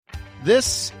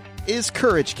This is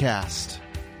Courage Cast.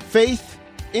 Faith,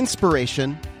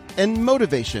 inspiration, and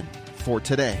motivation for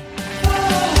today.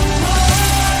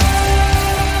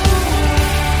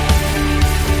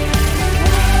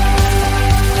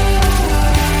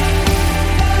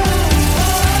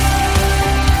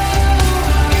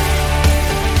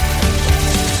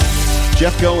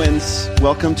 Jeff Goins,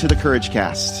 welcome to the Courage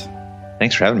Cast.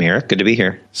 Thanks for having me, Eric. Good to be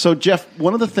here. So, Jeff,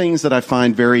 one of the things that I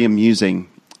find very amusing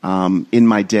in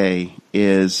my day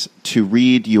is to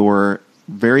read your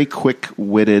very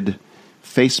quick-witted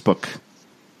Facebook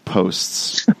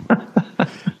posts.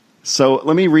 So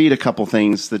let me read a couple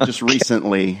things that just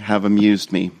recently have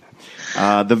amused me.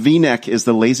 The V-neck is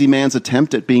the lazy man's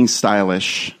attempt at being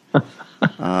stylish.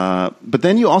 But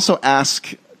then you also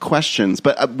ask questions.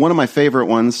 But one of my favorite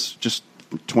ones, just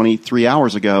 23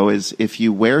 hours ago, is if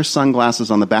you wear sunglasses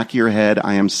on the back of your head,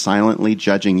 I am silently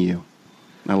judging you.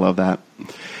 I love that.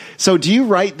 So do you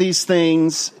write these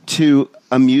things to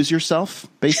amuse yourself,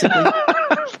 basically?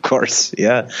 Of course.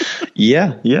 Yeah.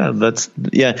 That's.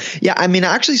 I mean,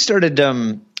 I actually started,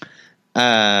 yes,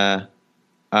 I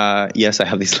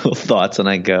have these little thoughts and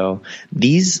I go,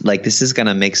 this is going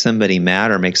to make somebody mad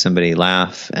or make somebody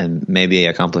laugh, and maybe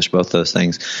accomplish both those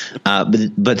things.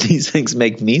 But these things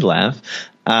make me laugh.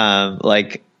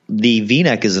 Like the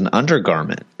V-neck is an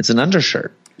undergarment. It's an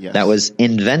undershirt. Yes. That was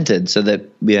invented so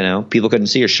that, people couldn't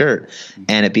see your shirt,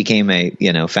 and it became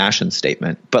a, fashion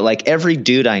statement. But like every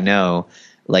dude I know,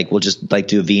 will just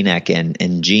do a V-neck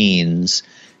and jeans,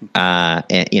 and,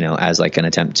 as like an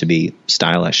attempt to be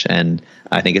stylish. And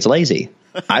I think it's lazy.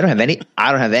 I don't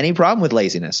have any problem with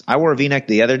laziness. I wore a V-neck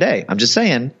the other day. I'm just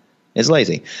saying it's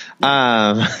lazy.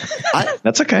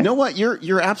 That's okay. You know what?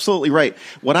 You're absolutely right.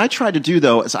 What I tried to do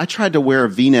though is I tried to wear a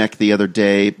V-neck the other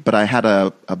day, but I had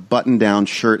a button-down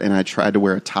shirt and I tried to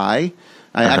wear a tie.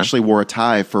 I actually wore a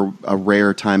tie for a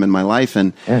rare time in my life,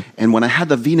 and when I had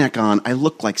the V-neck on, I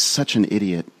looked like such an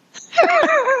idiot.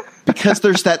 Because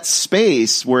there's that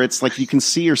space where it's like you can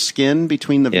see your skin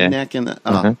between the V-neck and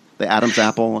the Adam's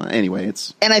apple. Anyway,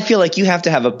 and I feel like you have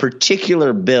to have a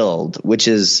particular build, which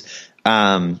is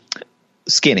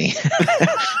skinny,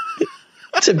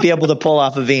 to be able to pull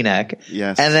off a V-neck.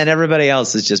 Yes. And then everybody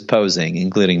else is just posing,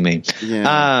 including me.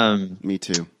 Yeah, me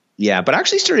too. Yeah, but I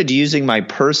actually started using my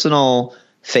personal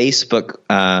Facebook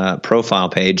profile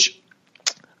page.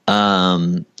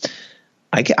 I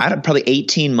had probably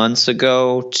 18 months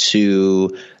ago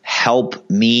to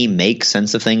help me make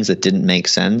sense of things that didn't make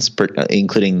sense,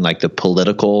 including like the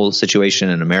political situation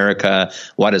in America.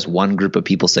 Why does one group of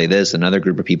people say this, another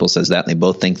group of people says that, and they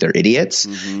both think they're idiots?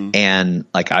 Mm-hmm. And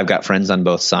like I've got friends on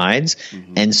both sides.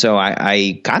 Mm-hmm. And so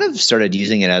I kind of started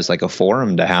using it as like a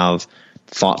forum to have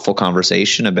thoughtful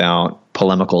conversation about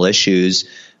polemical issues,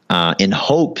 in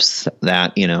hopes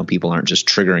that, people aren't just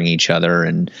triggering each other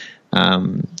and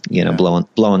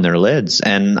blowing their lids.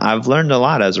 And I've learned a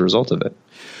lot as a result of it.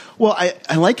 Well,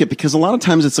 I like it because a lot of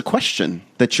times it's a question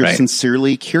that you're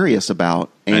sincerely curious about.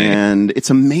 And it's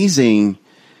amazing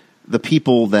the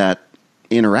people that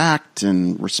interact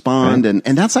and respond.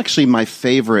 And that's actually my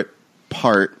favorite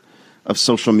part of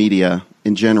social media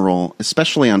in general,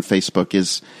 especially on Facebook,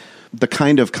 is the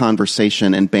kind of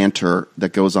conversation and banter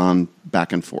that goes on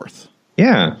back and forth.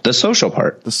 Yeah, the social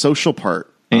part.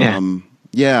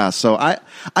 Yeah. So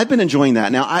I've been enjoying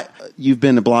that. Now, you've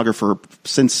been a blogger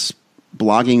since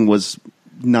blogging was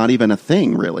not even a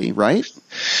thing, really, right?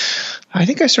 I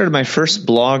think I started my first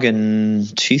blog in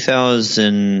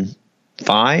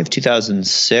 2005,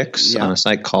 2006 on a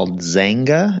site called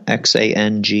Xanga,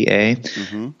 Xanga.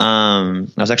 Mm-hmm. I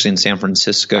was actually in San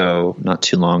Francisco not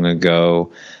too long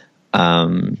ago,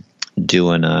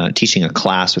 teaching a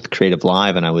class with Creative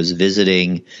Live, and I was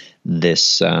visiting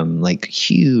this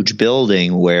huge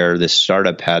building where this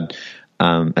startup had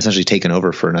essentially taken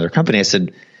over for another company. I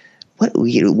said, what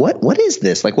is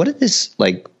this? Like, what is this?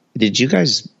 Like, did you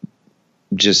guys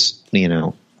just,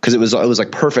 because it was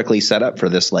like perfectly set up for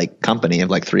this like company of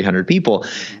like 300 people,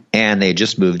 and they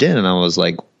just moved in, and I was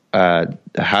like,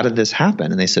 how did this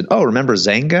happen? And they said, oh, remember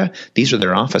Xanga? These are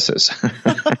their offices.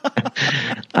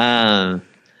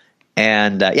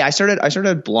 I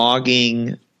started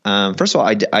blogging. First of all,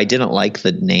 I didn't like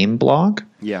the name blog.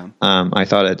 Yeah. I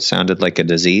thought it sounded like a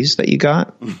disease that you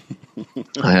got.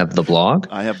 I have the blog.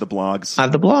 I have the blogs. I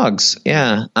have the blogs.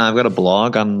 Yeah. I've got a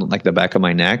blog on like the back of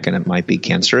my neck, and it might be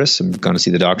cancerous. I'm going to see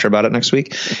the doctor about it next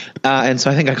week. And so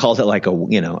I think I called it like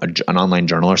an online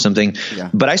journal or something.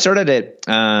 Yeah. But I started it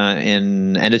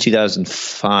in end of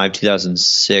 2005,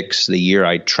 2006, the year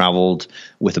I traveled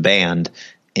with a band.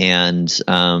 And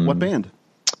what band?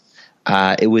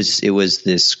 It was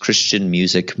this Christian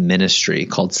music ministry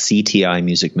called CTI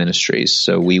Music Ministries.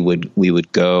 So we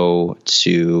would go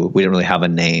to, we didn't really have a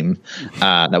name.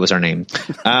 That was our name,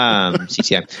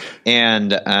 CTI.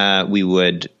 And we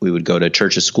would go to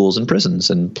churches, schools, and prisons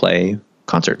and play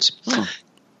concerts. Oh.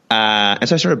 And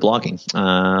so I started blogging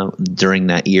during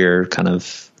that year, kind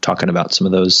of talking about some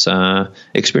of those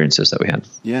experiences that we had.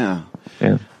 Yeah.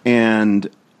 Yeah. And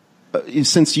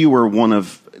since you were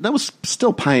that was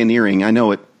still pioneering. I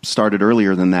know it started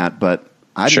earlier than that, but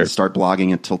I didn't start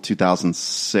blogging until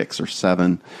 2006 or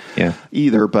 7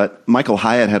 either. But Michael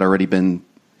Hyatt had already been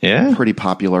pretty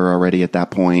popular already at that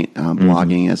point,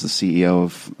 blogging as the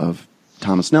CEO of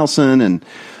Thomas Nelson. And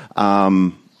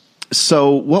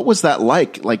so what was that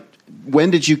like? Like, when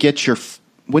did you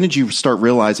start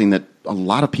realizing that a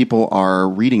lot of people are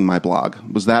reading my blog?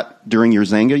 Was that during your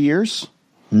Xanga years?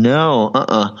 No,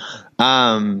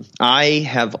 I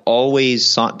have always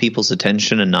sought people's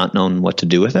attention and not known what to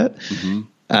do with it. Mm-hmm.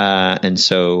 And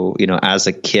so, as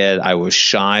a kid, I was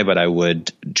shy, but I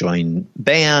would join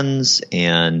bands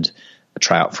and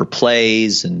try out for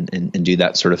plays and do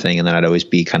that sort of thing. And then I'd always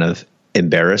be kind of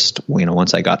embarrassed,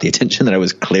 once I got the attention that I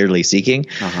was clearly seeking.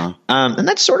 Uh-huh. And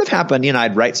that sort of happened.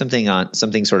 I'd write something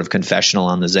sort of confessional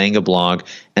on the Xanga blog.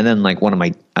 And then like one of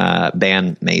my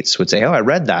bandmates would say, "Oh, I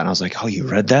read that." And I was like, "Oh, you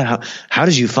read that? How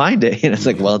did you find it?" And it's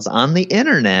like, well, it's on the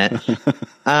internet.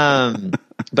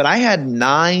 But I had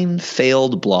 9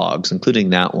 failed blogs,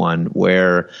 including that one,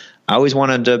 where I always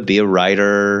wanted to be a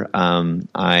writer.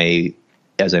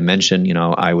 As I mentioned,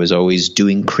 I was always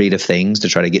doing creative things to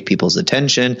try to get people's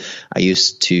attention. I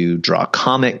used to draw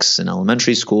comics in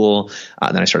elementary school.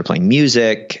 Then I started playing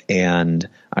music, and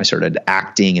I started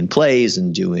acting in plays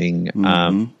and doing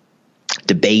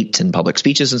debate and public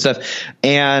speeches and stuff.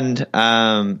 And so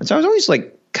I was always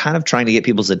like kind of trying to get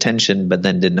people's attention, but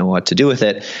then didn't know what to do with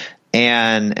it.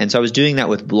 And so I was doing that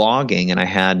with blogging, and I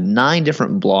had 9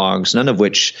 different blogs, none of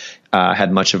which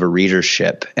had much of a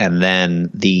readership. And then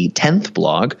the 10th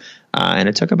blog, and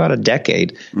it took about a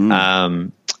decade.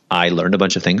 I learned a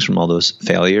bunch of things from all those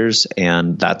failures,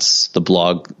 and that's the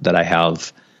blog that I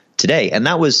have today. And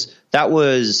that was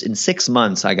in 6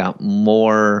 months, I got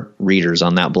more readers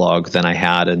on that blog than I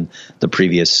had in the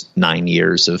previous 9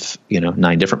 years of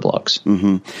 9 different blogs.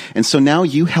 Mm-hmm. And so now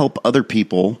you help other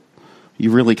people.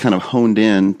 You really kind of honed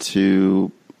in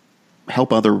to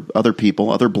help other people,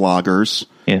 other bloggers,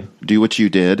 do what you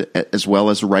did, as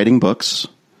well as writing books.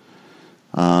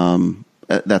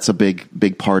 That's a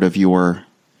big part of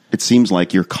it seems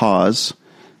like your cause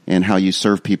and how you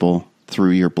serve people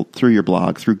through your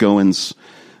blog, through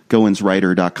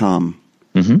GoinsWriter.com.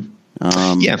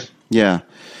 Mm-hmm. Yeah.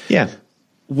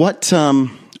 What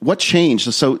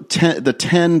changed? So the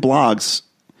 10 blogs,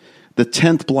 the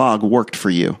 10th blog worked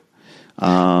for you.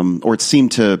 Or it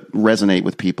seemed to resonate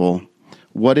with people.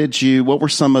 What were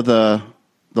some of the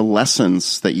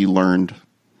lessons that you learned?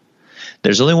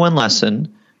 There's only one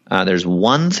lesson. There's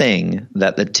one thing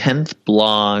that the 10th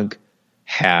blog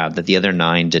had that the other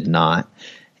 9 did not,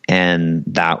 and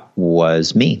that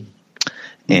was me.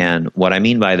 And what I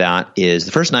mean by that is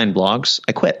the first 9 blogs,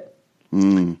 I quit.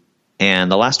 And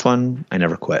the last one, I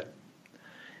never quit.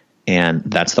 And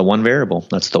that's the one variable.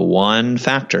 That's the one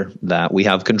factor that we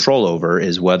have control over,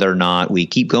 is whether or not we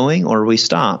keep going or we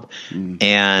stop.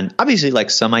 And obviously, like,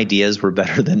 some ideas were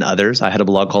better than others. I had a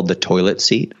blog called The Toilet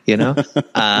Seat, What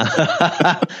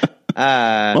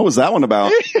was that one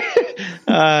about?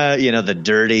 The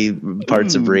dirty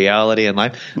parts of reality and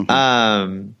life.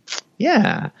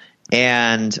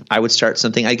 And I would start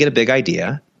something. I'd get a big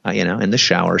idea. In the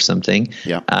shower or something.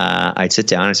 Yeah. I'd sit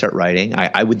down and start writing.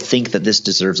 I would think that this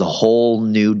deserves a whole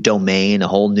new domain, a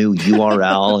whole new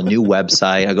URL, a new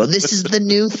website. I go, this is the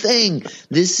new thing.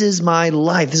 This is my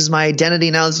life. This is my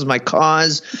identity now. This is my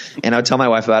cause. And I would tell my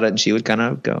wife about it, and she would kind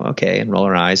of go, okay, and roll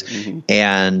her eyes. Mm-hmm.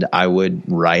 And I would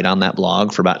write on that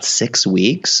blog for about 6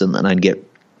 weeks, and then I'd get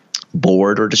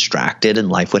bored or distracted, and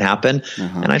life would happen,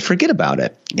 and I'd forget about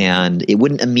it, and it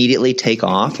wouldn't immediately take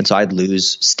off, and so I'd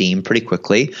lose steam pretty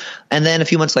quickly. And then a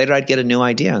few months later, I'd get a new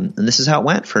idea, and this is how it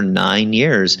went for 9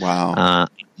 years. Wow.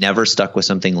 Never stuck with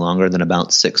something longer than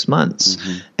about 6 months.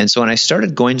 And so when I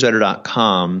started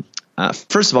GoinsWriter.com,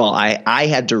 first of all, I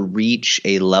had to reach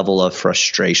a level of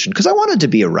frustration because I wanted to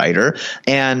be a writer.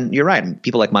 And you're right.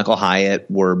 People like Michael Hyatt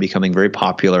were becoming very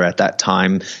popular at that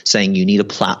time, saying you need a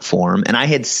platform. And I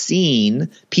had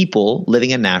seen people living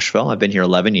in Nashville. I've been here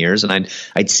 11 years, and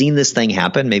I'd seen this thing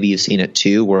happen. Maybe you've seen it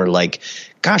too, where like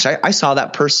gosh, I saw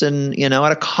that person,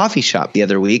 at a coffee shop the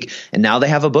other week, and now they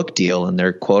have a book deal and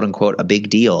they're quote unquote a big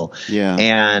deal. Yeah.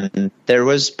 And there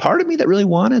was part of me that really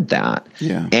wanted that.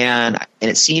 Yeah. And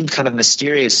it seemed kind of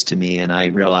mysterious to me. And I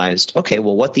realized, okay,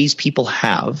 well, what these people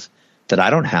have that I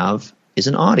don't have is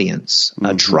an audience,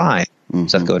 a tribe,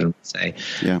 Seth Godin would say.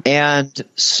 Yeah. And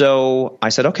so I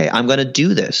said, okay, I'm going to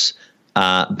do this,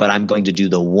 but I'm going to do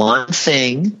the one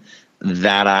thing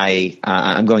that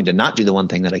I'm going to not do the one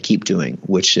thing that I keep doing,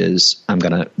 which is I'm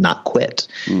going to not quit.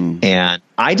 And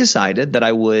I decided that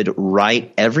I would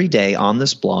write every day on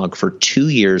this blog for 2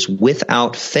 years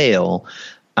without fail.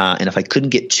 And if I couldn't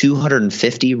get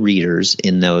 250 readers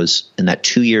in that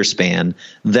 2-year span,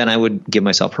 then I would give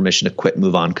myself permission to quit and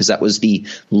move on, because that was the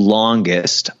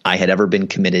longest I had ever been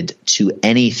committed to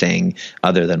anything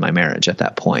other than my marriage at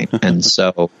that point. And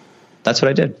so that's what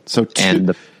I did. So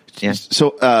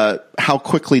how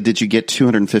quickly did you get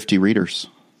 250 readers?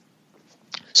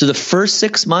 So the first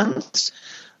 6 months,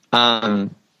 this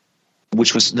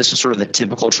was sort of the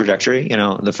typical trajectory. In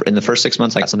the first 6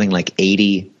 months, I got something like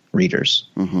 80 readers.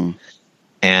 Mm-hmm.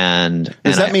 And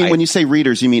does that mean when you say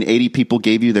readers, you mean 80 people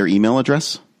gave you their email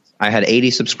address? I had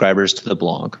 80 subscribers to the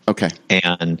blog. Okay.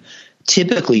 And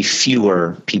typically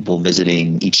fewer people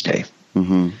visiting each day.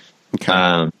 Mm-hmm.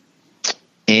 Okay.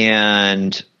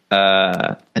 And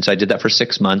so I did that for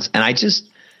 6 months, and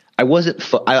I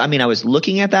was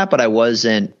looking at that, but I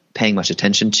wasn't paying much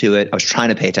attention to it. I was trying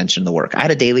to pay attention to the work. I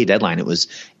had a daily deadline. It was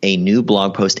a new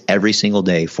blog post every single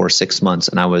day for 6 months.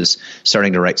 And I was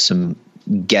starting to write some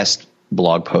guest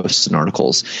blog posts and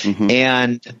articles. Mm-hmm.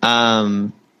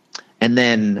 And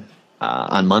then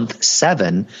on month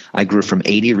 7, I grew from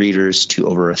 80 readers to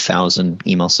over 1,000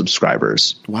 email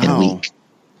subscribers in a week.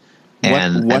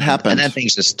 And what happened? And then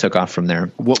things just took off from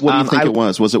there. What do you think it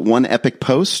was? Was it one epic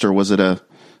post, or was it a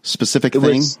specific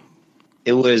thing?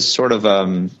 It was sort of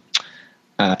an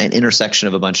intersection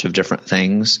of a bunch of different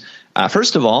things.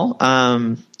 First of all,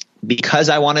 because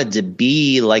I wanted to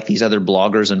be like these other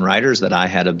bloggers and writers that I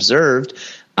had observed,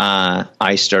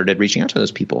 I started reaching out to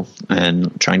those people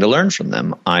and trying to learn from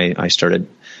them. I started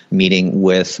meeting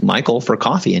with Michael for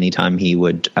coffee anytime he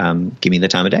would give me the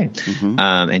time of day. Mm-hmm.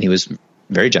 And he was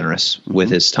very generous with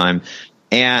his time.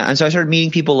 And so I started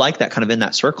meeting people like that, kind of in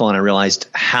that circle. And I realized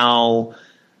how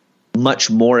much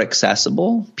more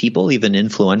accessible people, even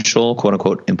influential, quote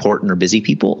unquote, important or busy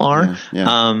people are,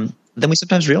 than we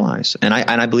sometimes realize. And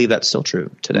I believe that's still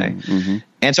true today. Mm-hmm.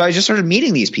 And so I just started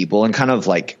meeting these people and kind of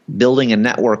like building a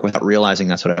network without realizing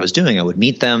that's what I was doing. I would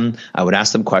meet them, I would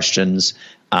ask them questions,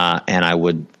 and I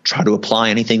would try to apply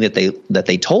anything that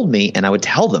they told me, and I would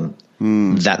tell them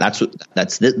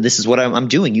this is what I'm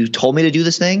doing. You told me to do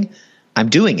this thing, I'm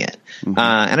doing it. Mm-hmm.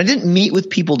 And I didn't meet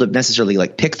with people to necessarily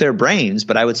like pick their brains,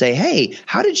 but I would say, hey,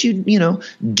 how did you,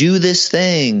 do this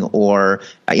thing? Or,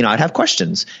 I'd have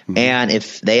questions. Mm-hmm. And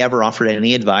if they ever offered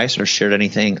any advice or shared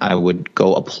anything, I would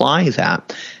go apply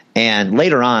that. And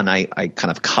later on, I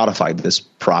kind of codified this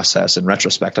process in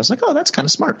retrospect. I was like, oh, that's kind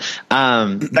of smart.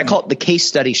 I call it the case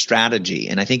study strategy.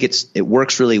 And I think it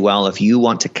works really well if you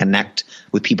want to connect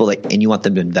with people and you want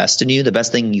them to invest in you. The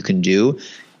best thing you can do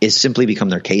is simply become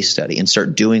their case study and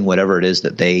start doing whatever it is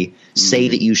that they say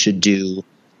that you should do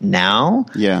now.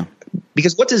 Yeah.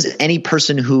 Because what does any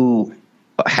person who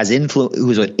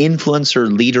who's an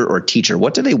influencer, leader, or teacher,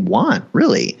 what do they want,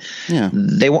 really? Yeah.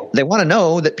 They want to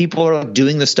know that people are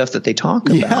doing the stuff that they talk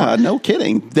about. Yeah, no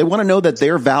kidding. They want to know that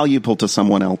they're valuable to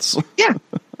someone else. Yeah.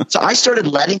 So I started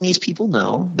letting these people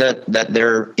know that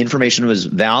their information was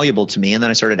valuable to me, and then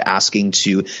I started asking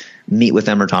to meet with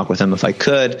them or talk with them if I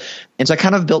could. And so I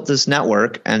kind of built this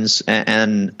network, and so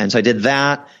I did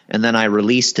that, and then I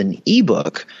released an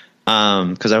ebook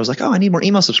because I was like, oh, I need more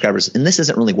email subscribers, and this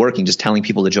isn't really working, just telling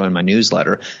people to join my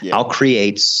newsletter. Yeah. I'll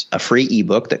create a free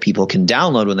ebook that people can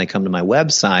download when they come to my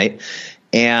website.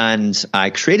 And I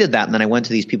created that, and then I went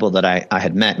to these people that I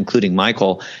had met, including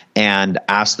Michael, and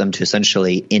asked them to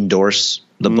essentially endorse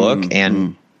the book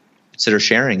and consider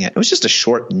sharing it. It was just a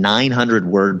short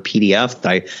 900-word PDF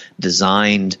that I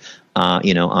designed,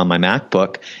 on my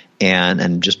MacBook,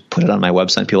 and just put it on my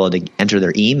website. People had to enter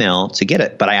their email to get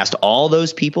it. But I asked all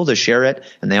those people to share it,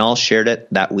 and they all shared it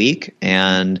that week,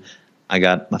 and I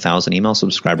got 1,000 email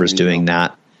subscribers doing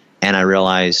that. And I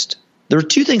realized there were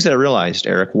two things that I realized,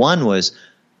 Eric. One was,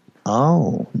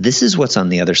 oh, this is what's on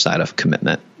the other side of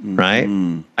commitment, right?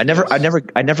 Mm-hmm.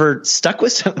 I never stuck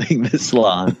with something this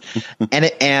long,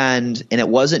 and it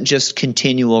wasn't just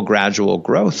continual, gradual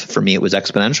growth for me. It was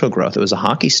exponential growth. It was a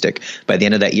hockey stick. By the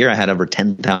end of that year, I had over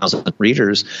 10,000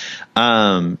 readers,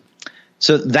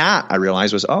 So that I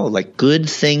realized was, like good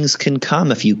things can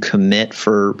come if you commit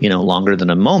for, longer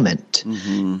than a moment.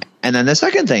 Mm-hmm. And then the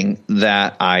second thing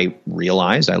that I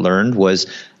realized, I learned was,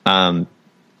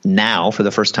 now for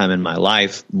the first time in my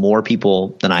life, more people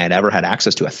than I had ever had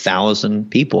access to,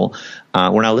 1,000 people,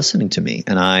 were now listening to me.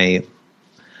 And I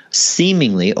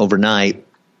seemingly overnight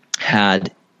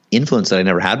had influence that I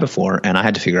never had before. And I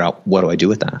had to figure out, what do I do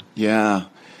with that? Yeah.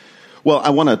 Well,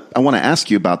 I want to ask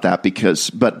you about that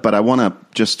but I want to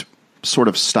just sort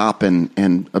of stop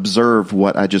and observe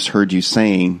what I just heard you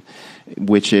saying,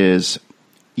 which is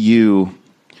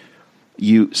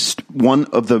one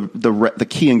of the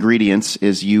key ingredients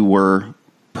is you were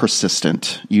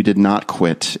persistent. You did not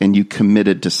quit, and you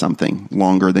committed to something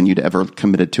longer than you'd ever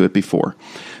committed to it before.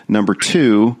 Number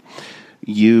two,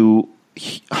 you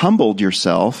humbled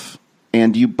yourself,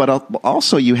 but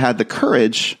also you had the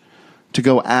courage to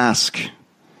go ask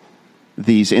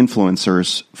these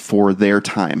influencers for their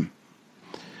time.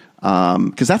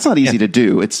 Because that's not easy to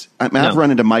do. I've run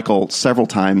into Michael several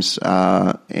times,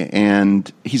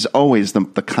 and he's always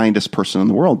the kindest person in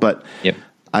the world. But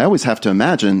I always have to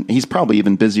imagine he's probably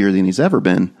even busier than he's ever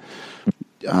been.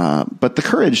 But the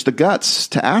courage, the guts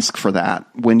to ask for that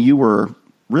when you were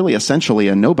really essentially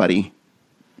a nobody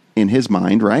in his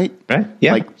mind, right? Right.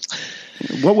 Yeah.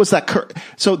 What was that?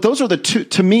 So those are the two.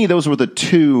 To me, those were the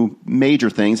two major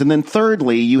things. And then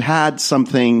thirdly, you had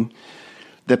something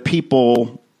that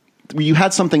you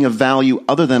had something of value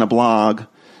other than a blog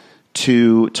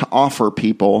to offer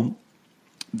people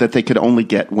that they could only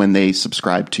get when they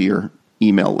subscribed to your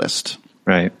email list.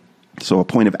 Right. So a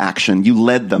point of action. You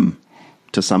led them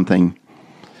to something.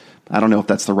 I don't know if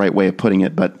that's the right way of putting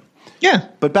it, but yeah.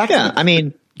 But back. Yeah.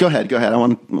 Go ahead. I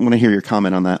want to hear your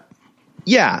comment on that.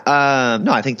 Yeah.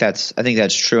 No, I think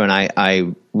that's true. And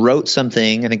I wrote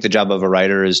something. I think the job of a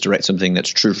writer is to write something that's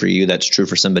true for you, that's true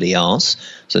for somebody else.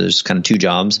 So there's kind of two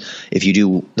jobs. If you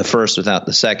do the first without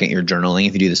the second, you're journaling.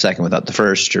 If you do the second without the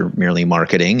first, you're merely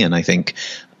marketing. And I think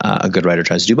a good writer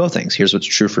tries to do both things. Here's what's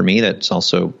true for me that's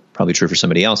also probably true for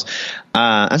somebody else.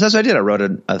 And so that's what I did. I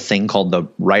wrote a thing called the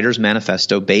Writer's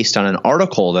Manifesto based on an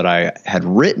article that I had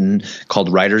written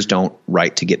called Writers Don't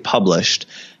Write to Get Published.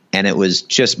 And it was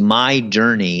just my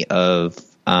journey of,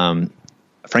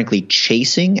 frankly,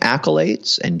 chasing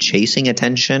accolades and chasing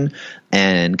attention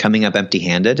and coming up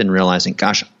empty-handed and realizing,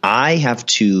 gosh, I have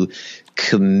to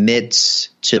commit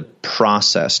to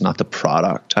process, not the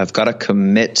product. I've got to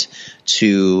commit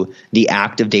to the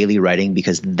act of daily writing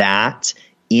because that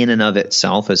in and of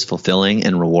itself is fulfilling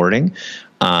and rewarding.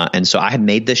 And so I had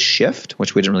made this shift,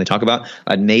 which we didn't really talk about.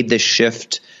 I'd made this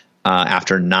shift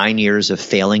after 9 years of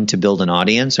failing to build an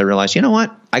audience. I realized, you know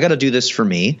what? I got to do this for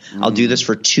me. I'll do this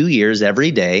for 2 years every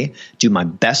day, do my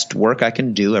best work I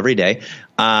can do every day.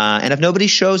 And if nobody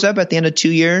shows up at the end of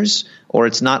 2 years or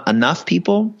it's not enough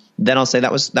people, then I'll say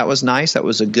that was nice. That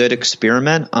was a good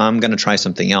experiment. I'm going to try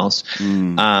something else.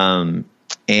 And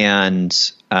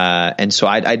so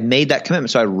I'd made that commitment.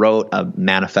 So I wrote a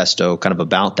manifesto kind of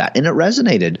about that, and it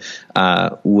resonated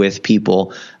with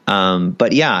people.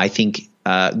 But yeah, I think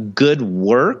good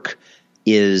work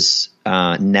is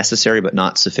necessary but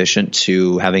not sufficient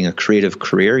to having a creative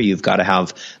career. You've got to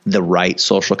have the right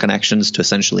social connections to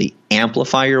essentially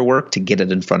amplify your work to get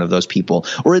it in front of those people,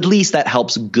 or at least that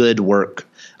helps good work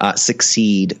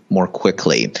succeed more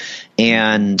quickly.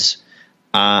 And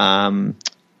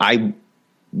I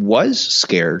was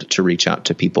scared to reach out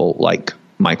to people like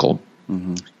Michael,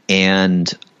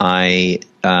 and I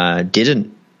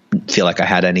didn't feel like I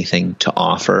had anything to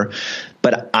offer.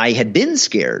 But I had been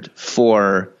scared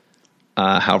for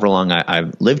however long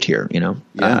I've lived here,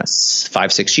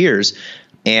 5-6 years.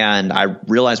 And I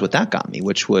realized what that got me,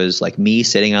 which was like me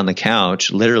sitting on the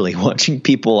couch, literally watching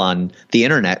people on the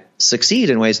internet succeed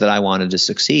in ways that I wanted to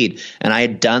succeed. And I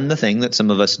had done the thing that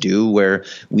some of us do where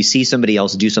we see somebody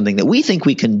else do something that we think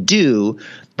we can do,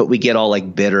 but we get all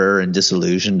like bitter and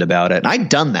disillusioned about it. And I'd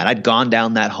done that. I'd gone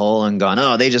down that hole and gone,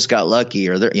 oh, they just got lucky,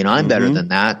 or they're, I'm better than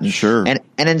that. And, sure.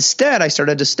 And instead I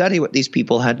started to study what these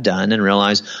people had done and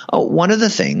realize, one of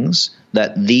the things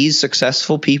that these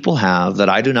successful people have that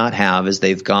I do not have is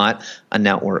they've got a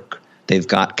network. They've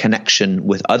got connection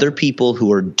with other people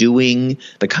who are doing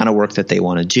the kind of work that they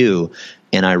want to do.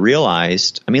 And I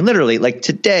realized, literally, like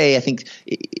today, I think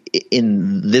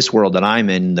in this world that I'm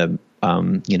in, the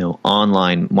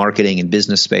online marketing and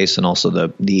business space, and also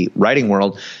the writing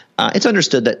world, it's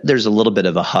understood that there's a little bit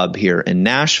of a hub here in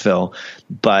Nashville.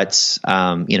 But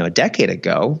a decade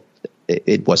ago,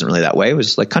 it wasn't really that way. It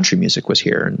was like country music was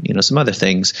here, and some other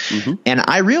things. And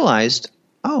I realized,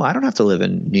 I don't have to live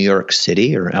in New York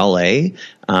City or LA.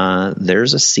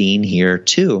 There's a scene here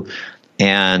too.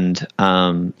 And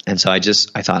so I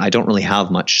thought I don't really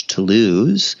have much to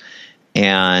lose.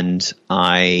 And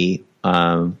I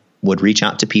would reach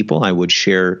out to people. I would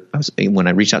share, when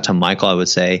I reached out to Michael, I would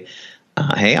say,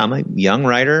 hey, I'm a young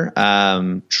writer,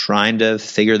 trying to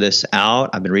figure this out.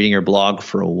 I've been reading your blog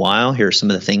for a while. Here are some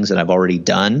of the things that I've already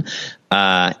done.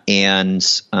 And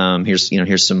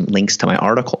here's some links to my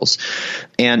articles.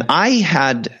 And I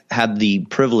had the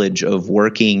privilege of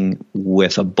working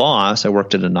with a boss. I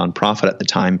worked at a nonprofit at the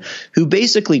time who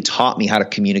basically taught me how to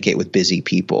communicate with busy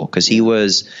people, because he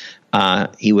was a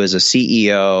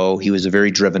CEO. He was a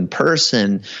very driven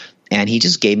person. And he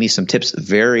just gave me some tips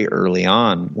very early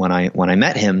on. When I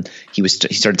met him, he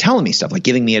started telling me stuff, like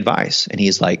giving me advice. And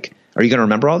he's like, "Are you going to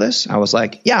remember all this?" I was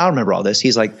like, "Yeah, I'll remember all this."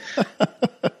 He's like,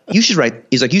 "You should write."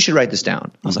 He's like, "You should write this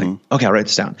down." I was like, "Okay, I'll write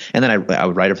this down." And then I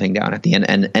would write everything down at the end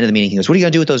of the meeting. He goes, "What are you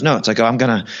going to do with those notes?" I go, I'm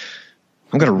gonna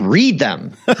read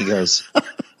them. He goes,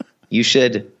 "You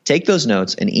should take those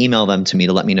notes and email them to me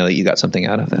to let me know that you got something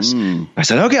out of this." I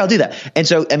said, "Okay, I'll do that." And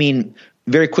so, I mean,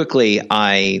 very quickly,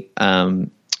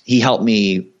 he helped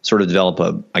me sort of develop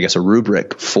a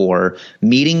rubric for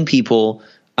meeting people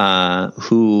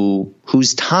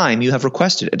whose time you have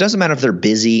requested. It doesn't matter if they're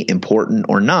busy, important,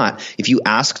 or not. If you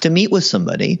ask to meet with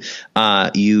somebody,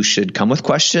 you should come with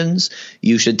questions.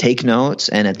 You should take notes.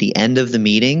 And at the end of the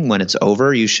meeting, when it's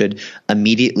over, you should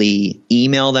immediately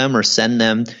email them or send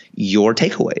them your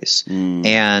takeaways.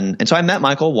 And so I met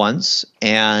Michael once,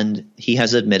 and he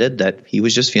has admitted that he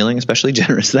was just feeling especially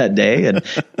generous that day.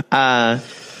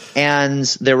 And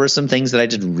there were some things that I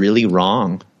did really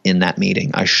wrong in that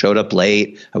meeting. I showed up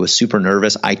late. I was super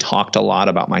nervous. I talked a lot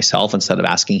about myself instead of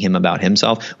asking him about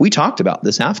himself. We talked about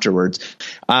this afterwards,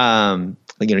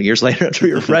 years later after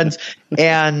we were friends.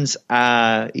 And,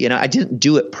 I didn't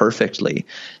do it perfectly.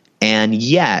 And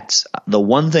yet the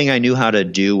one thing I knew how to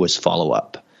do was follow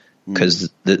up,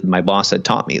 because my boss had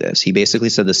taught me this. He basically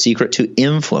said the secret to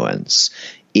influence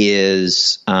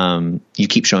is you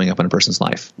keep showing up in a person's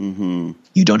life.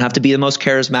 You don't have to be the most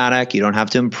charismatic. You don't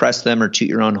have to impress them or toot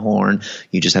your own horn.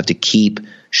 You just have to keep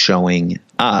showing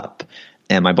up.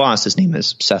 And my boss, his name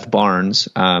is Seth Barnes,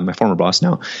 my former boss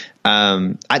now.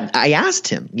 I asked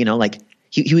him,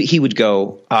 he would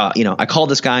go, I called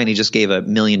this guy and he just gave $1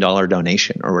 million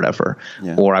donation or whatever.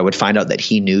 Yeah. Or I would find out that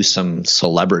he knew some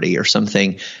celebrity or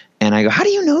something. And I go, how do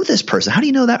you know this person? How do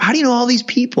you know that? How do you know all these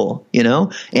people?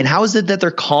 And how is it that they're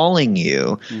calling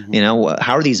you?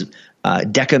 How are these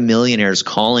deca millionaires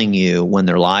calling you when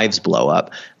their lives blow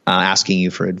up, asking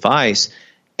you for advice?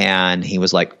 And he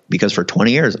was like, because for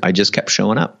 20 years, I just kept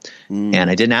showing up and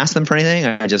I didn't ask them for anything.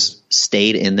 I just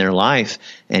stayed in their life.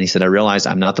 And he said, I realized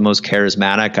I'm not the most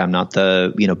charismatic. I'm not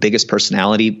the, biggest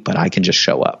personality, but I can just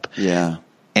show up. Yeah.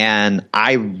 And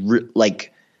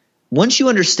once you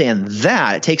understand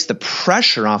that, it takes the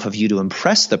pressure off of you to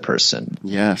impress the person.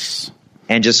 Yes.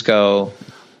 And just go,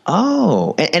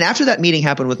 oh. And after that meeting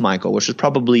happened with Michael, which was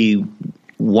probably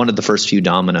one of the first few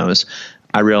dominoes,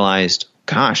 I realized,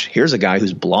 gosh, here's a guy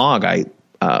whose blog I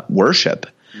worship.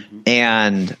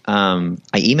 And I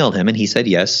emailed him and he said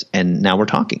yes. And now we're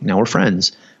talking. Now we're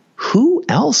friends. Who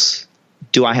else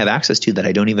do I have access to that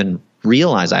I don't even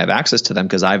realize I have access to them,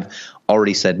 because I've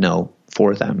already said no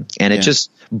for them? And it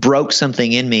just broke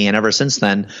something in me. And ever since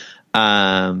then,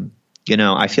 I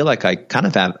feel like I kind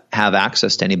of have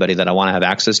access to anybody that I want to have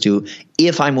access to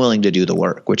if I'm willing to do the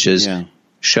work, which is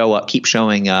show up, keep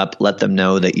showing up, let them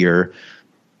know that you're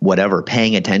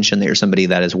paying attention, that you're somebody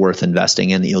that is worth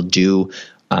investing in, that you'll do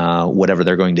whatever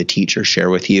they're going to teach or share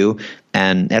with you.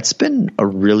 And that's been a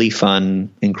really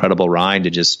fun, incredible ride, to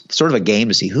just sort of a game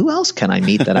to see who else can I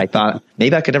meet that I thought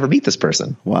maybe I could never meet this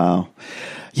person. Wow.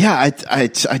 Yeah.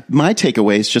 My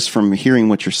takeaways just from hearing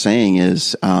what you're saying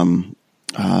is, my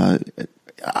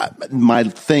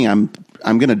thing I'm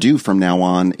going to do from now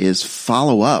on is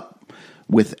follow up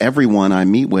with everyone I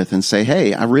meet with and say,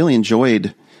 hey, I really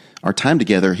enjoyed our time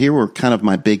together. Here were kind of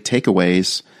my big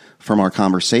takeaways from our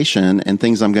conversation and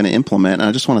things I'm going to implement. And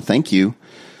I just want to thank you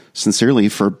sincerely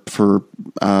for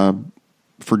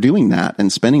doing that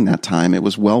and spending that time. It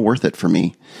was well worth it for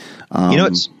me.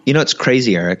 It's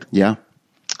crazy, Eric. Yeah.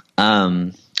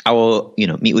 I will,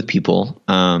 meet with people.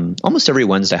 Almost every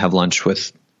Wednesday I have lunch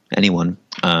with anyone,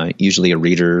 usually a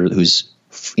reader who's,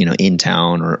 in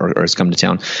town or has come to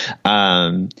town.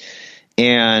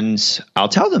 And I'll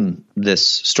tell them this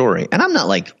story. And I'm not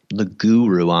like the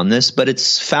guru on this, but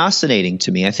it's fascinating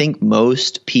to me. I think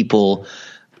most people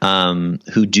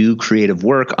who do creative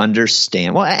work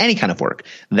understand, well, any kind of work,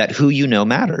 that who you know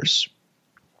matters.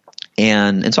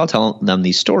 And so I'll tell them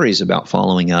these stories about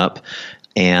following up.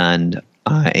 And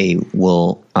I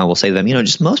will say to them,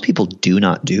 just most people do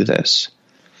not do this.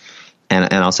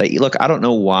 And I'll say, look, I don't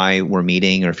know why we're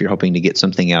meeting or if you're hoping to get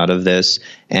something out of this,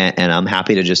 and I'm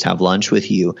happy to just have lunch with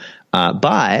you.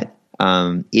 But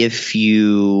if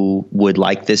you would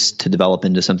like this to develop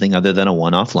into something other than a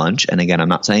one-off lunch, and again, I'm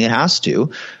not saying it has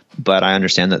to, but I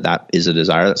understand that is a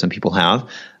desire that some people have.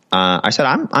 I said,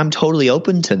 I'm totally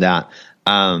open to that.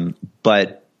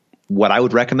 But what I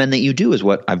would recommend that you do is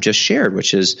what I've just shared,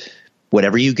 which is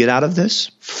whatever you get out of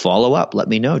this, follow up. Let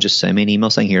me know. Just send me an email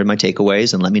saying, here are my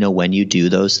takeaways, and let me know when you do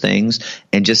those things,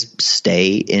 and just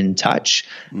stay in touch.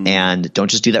 And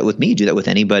don't just do that with me. Do that with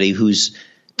anybody whose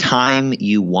time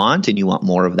you want, and you want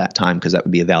more of that time, because that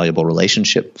would be a valuable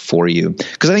relationship for you.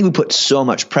 Because I think we put so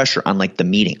much pressure on like the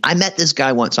meeting. I met this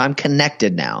guy once, so I'm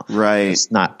connected now. Right.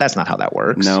 That's not how that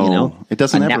works. No, it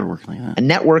doesn't ever work like that. A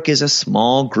network is a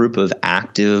small group of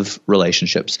active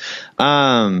relationships.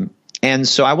 And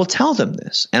so I will tell them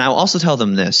this, and I will also tell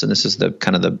them this, and this is the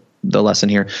kind of the lesson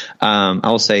here. I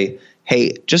will say,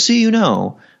 hey, just so you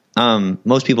know,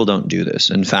 most people don't do this.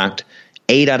 In fact,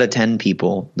 8 out of 10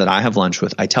 people that I have lunch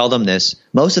with, I tell them this.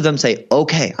 Most of them say,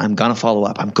 okay, I'm going to follow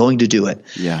up. I'm going to do it.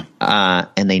 Yeah.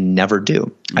 And they never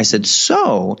do. I said,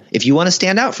 so if you want to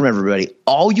stand out from everybody,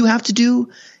 all you have to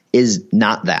do is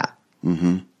not that.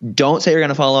 Mm-hmm. Don't say you're going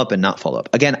to follow up and not follow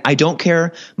up. Again, I don't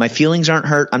care. My feelings aren't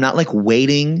hurt. I'm not like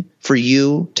waiting for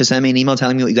you to send me an email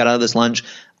telling me what you got out of this lunch.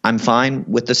 I'm fine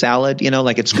with the salad,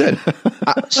 like it's good.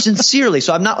 Sincerely.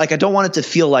 So I'm not like, I don't want it to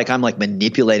feel like I'm like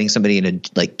manipulating somebody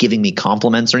into like giving me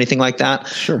compliments or anything like that.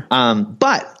 Sure.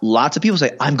 But lots of people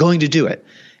say, I'm going to do it.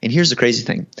 And here's the crazy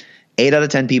thing. 8 out of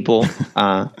 10 people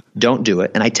don't do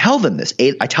it. And I tell them this.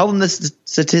 I tell them the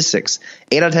statistics.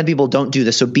 8 out of 10 people don't do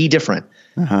this. So be different.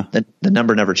 Uh-huh. The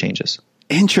number never changes.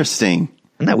 Interesting.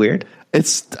 Isn't that weird?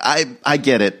 I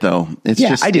get it though. It's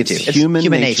I do too. It's human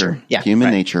nature. Yeah,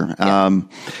 human nature. Yeah.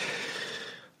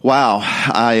 Wow.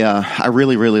 I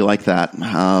really, really like that.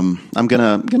 I'm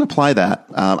gonna apply that.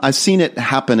 I've seen it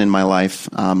happen in my life.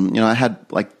 I had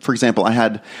for example,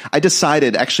 I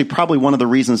decided actually probably one of the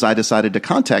reasons I decided to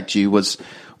contact you was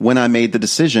when I made the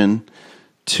decision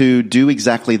to do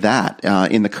exactly that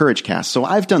in the Courage Cast. So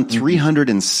I've done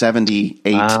 378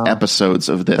 episodes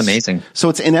of this. Amazing. So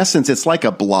it's in essence, it's like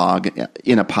a blog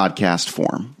in a podcast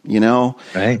form,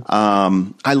 Right.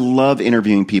 I love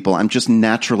interviewing people. I'm just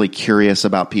naturally curious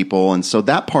about people. And so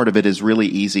that part of it is really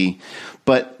easy.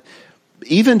 But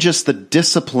even just the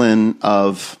discipline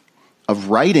of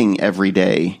writing every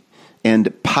day and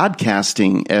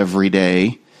podcasting every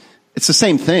day, it's the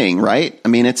same thing, right? I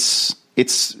mean, it's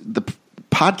the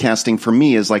podcasting for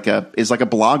me is like a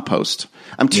blog post.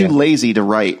 I'm too lazy to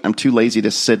write. I'm too lazy to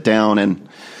sit down and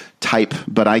type,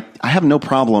 but I have no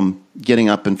problem getting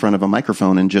up in front of a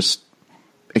microphone and just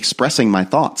expressing my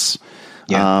thoughts.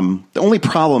 Yeah. The only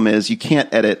problem is you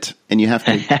can't edit, and you have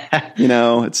to,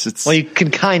 it's. Well, you can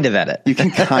kind of edit. You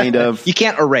can kind of. You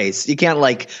can't erase. You can't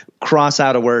like cross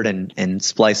out a word and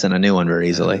splice in a new one very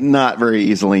easily. Not very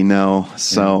easily, no.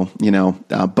 So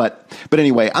but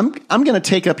anyway, I'm going to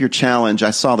take up your challenge.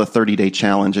 I saw the 30-day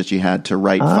challenge that you had to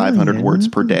write 500 words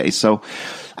per day. So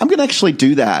I'm going to actually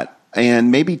do that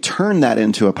and maybe turn that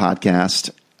into a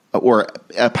podcast or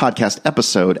a podcast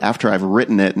episode after I've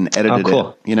written it and edited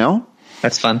it.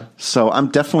 That's fun. So I'm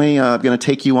definitely going to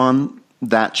take you on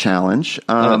that challenge.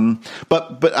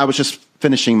 But I was just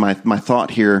finishing my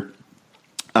thought here.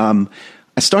 I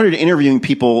started interviewing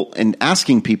people and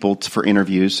asking people for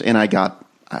interviews, and I got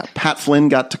Pat Flynn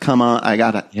got to come on. I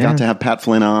got to have Pat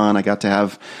Flynn on. I got to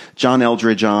have John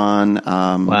Eldridge on.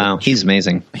 Wow, he's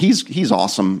amazing. He's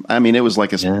awesome. I mean, it was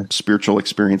like a spiritual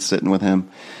experience sitting with him.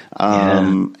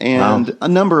 And a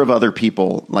number of other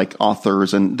people like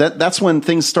authors, and that's when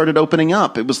things started opening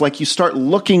up. It was like you start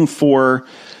looking for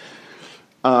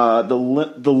the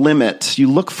limit. You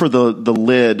look for the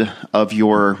lid of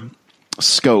your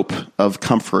scope of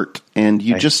comfort, and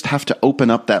you just have to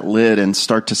open up that lid and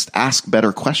start to ask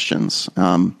better questions.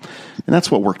 And that's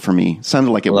what worked for me.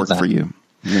 Sounded like it worked for you.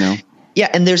 Yeah,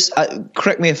 and there's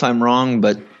correct me if I'm wrong,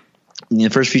 but the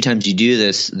first few times you do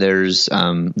this, there's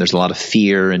a lot of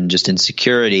fear and just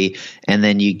insecurity, and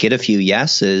then you get a few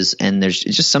yeses, and there's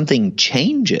just something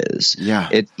changes. Yeah,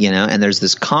 and there's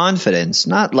this confidence,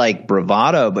 not like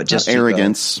bravado, but just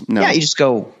arrogance. No, you just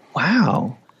go,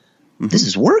 wow. This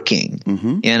is working,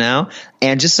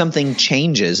 and just something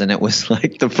changes. And it was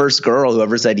like the first girl who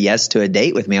ever said yes to a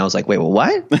date with me. I was like, wait, well,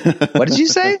 what? What did you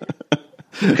say?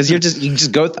 Because you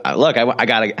just go. Look,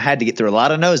 I had to get through a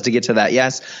lot of no's to get to that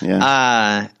yes.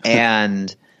 Yeah.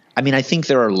 And I mean, I think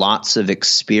there are lots of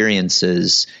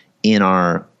experiences in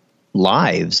our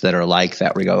lives that are like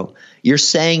that, where you go, you're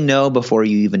saying no before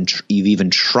you've even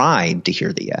tried to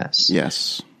hear the yes.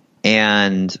 Yes.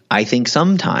 And I think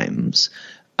sometimes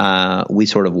we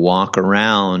sort of walk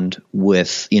around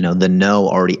with, the no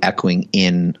already echoing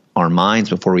in our minds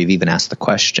before we've even asked the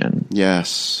question.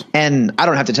 Yes. And I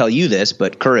don't have to tell you this,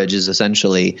 but courage is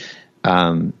essentially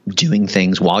doing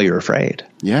things while you're afraid.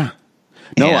 Yeah.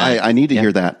 No, I need to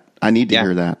hear that. I need to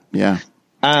hear that. Yeah.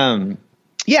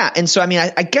 Yeah. And so,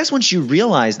 I guess once you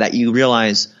realize that, you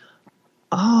realize,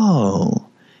 oh,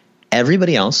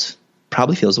 everybody else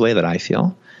probably feels the way that I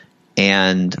feel.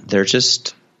 And they're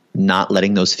just not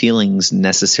letting those feelings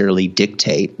necessarily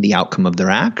dictate the outcome of their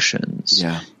actions.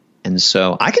 Yeah. And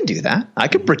so I can do that. I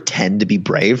can pretend to be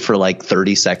brave for like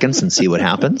 30 seconds and see what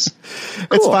happens.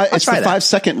 Cool. It's the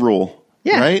 5-second rule,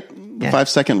 right? The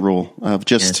 5-second rule of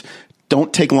just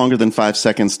don't take longer than 5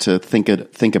 seconds to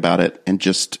think about it and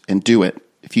do it.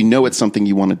 If you know it's something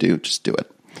you want to do, just do it.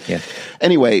 Yeah.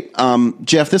 Anyway,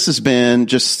 Jeff, this has been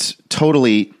just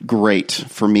totally great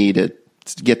for me to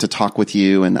get to talk with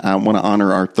you, and I want to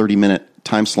honor our 30-minute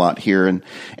time slot here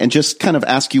and just kind of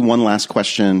ask you one last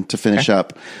question to finish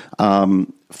up.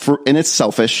 And it's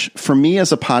selfish. For me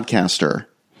as a podcaster,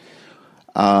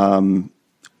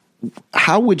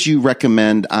 how would you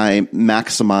recommend I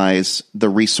maximize the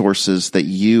resources that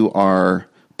you are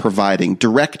providing?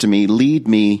 Direct me, lead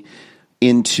me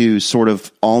into sort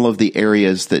of all of the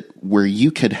areas where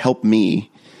you could help me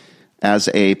as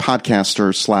a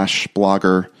podcaster /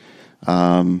 blogger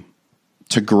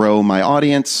to grow my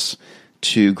audience,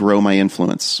 to grow my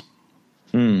influence.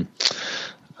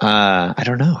 I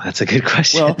don't know. That's a good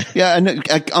question. Well, yeah. And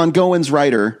on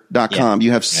goinswriter.com,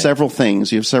 you have several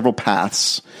things. You have several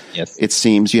paths. Yes. It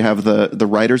seems you have the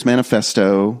Writer's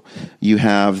Manifesto. You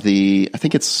have I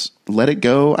think it's Let It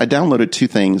Go. I downloaded 2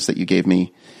 things that you gave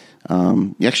me.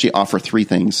 You actually offer 3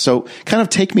 things. So kind of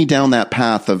take me down that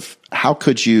path of how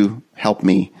could you help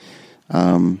me,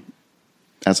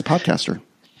 as a podcaster?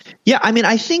 Yeah.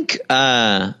 I think,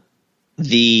 I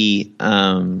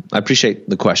appreciate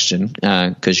the question,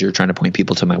 because you're trying to point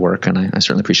people to my work, and I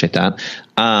certainly appreciate that.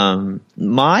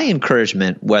 My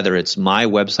encouragement, whether it's my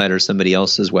website or somebody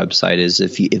else's website, is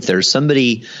if there's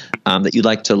somebody that you'd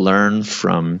like to learn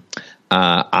from,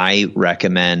 I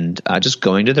recommend just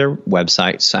going to their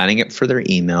website, signing up for their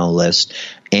email list,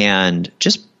 and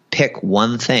just pick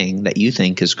one thing that you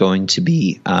think is going to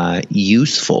be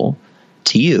useful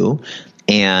to you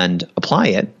and apply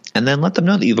it. And then let them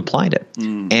know that you've applied it.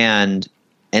 And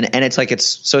it's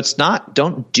like,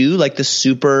 don't do like the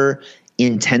super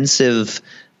intensive,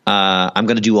 I'm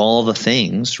going to do all the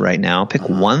things right now. Pick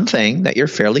one thing that you're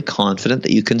fairly confident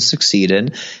that you can succeed in,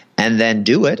 and then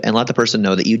do it and let the person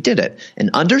know that you did it,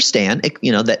 and understand,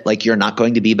 that like you're not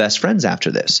going to be best friends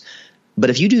after this. But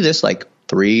if you do this like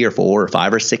 3 or 4 or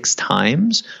 5 or 6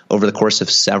 times over the course of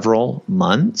several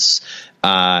months,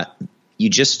 you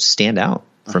just stand out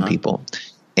from people.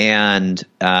 And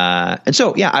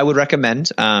so, I would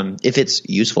recommend, if it's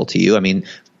useful to you,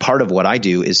 part of what I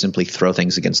do is simply throw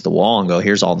things against the wall and go,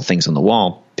 here's all the things on the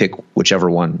wall, pick whichever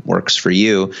one works for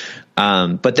you.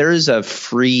 But there is a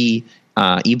free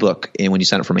ebook, and when you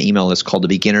sign up for my email list, called The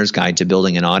Beginner's Guide to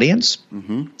Building an Audience.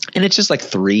 And it's just like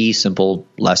 3 simple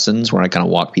lessons where I kind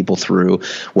of walk people through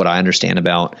what I understand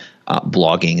about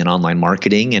blogging and online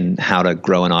marketing, and how to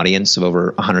grow an audience of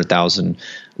over 100,000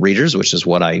 readers, which is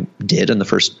what I did in the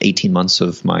first 18 months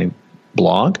of my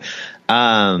blog.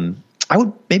 I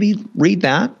would maybe read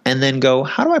that and then go,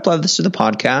 how do I apply this to the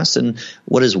podcast? And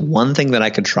what is one thing that I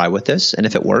could try with this? And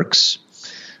if it works,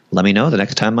 let me know the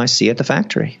next time I see you at the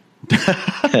factory.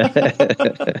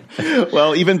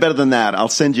 Well, even better than that, I'll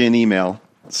send you an email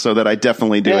so that I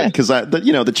definitely do it, because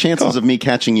the chances of me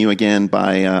catching you again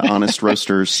by Honest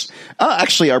Roasters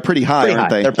actually are pretty high, aren't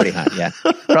they? They're pretty high. Yeah,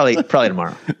 probably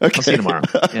tomorrow. Okay. I'll see you tomorrow.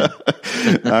 Yeah.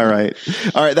 All right.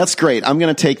 That's great. I'm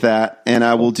going to take that, and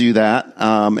I will do that.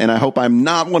 And I hope I'm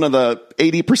not one of the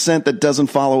 80% that doesn't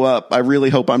follow up. I really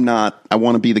hope I'm not. I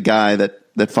want to be the guy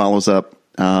that follows up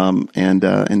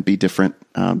and be different.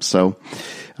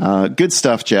 Good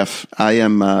stuff, Jeff. I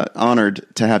am honored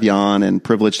to have you on and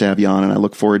privileged to have you on, and I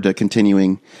look forward to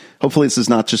continuing. Hopefully this is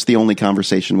not just the only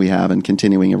conversation we have, and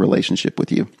continuing a relationship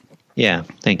with you. Yeah.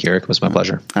 Thank you, Eric. It was my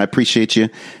pleasure. I appreciate you.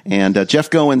 And Jeff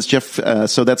Goins,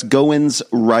 so that's Goins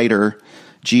Writer,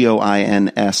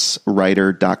 GOINS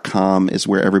writer.com is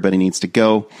where everybody needs to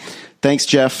go. Thanks,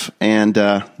 Jeff, and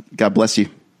God bless you.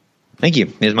 Thank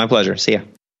you. It was my pleasure. See ya.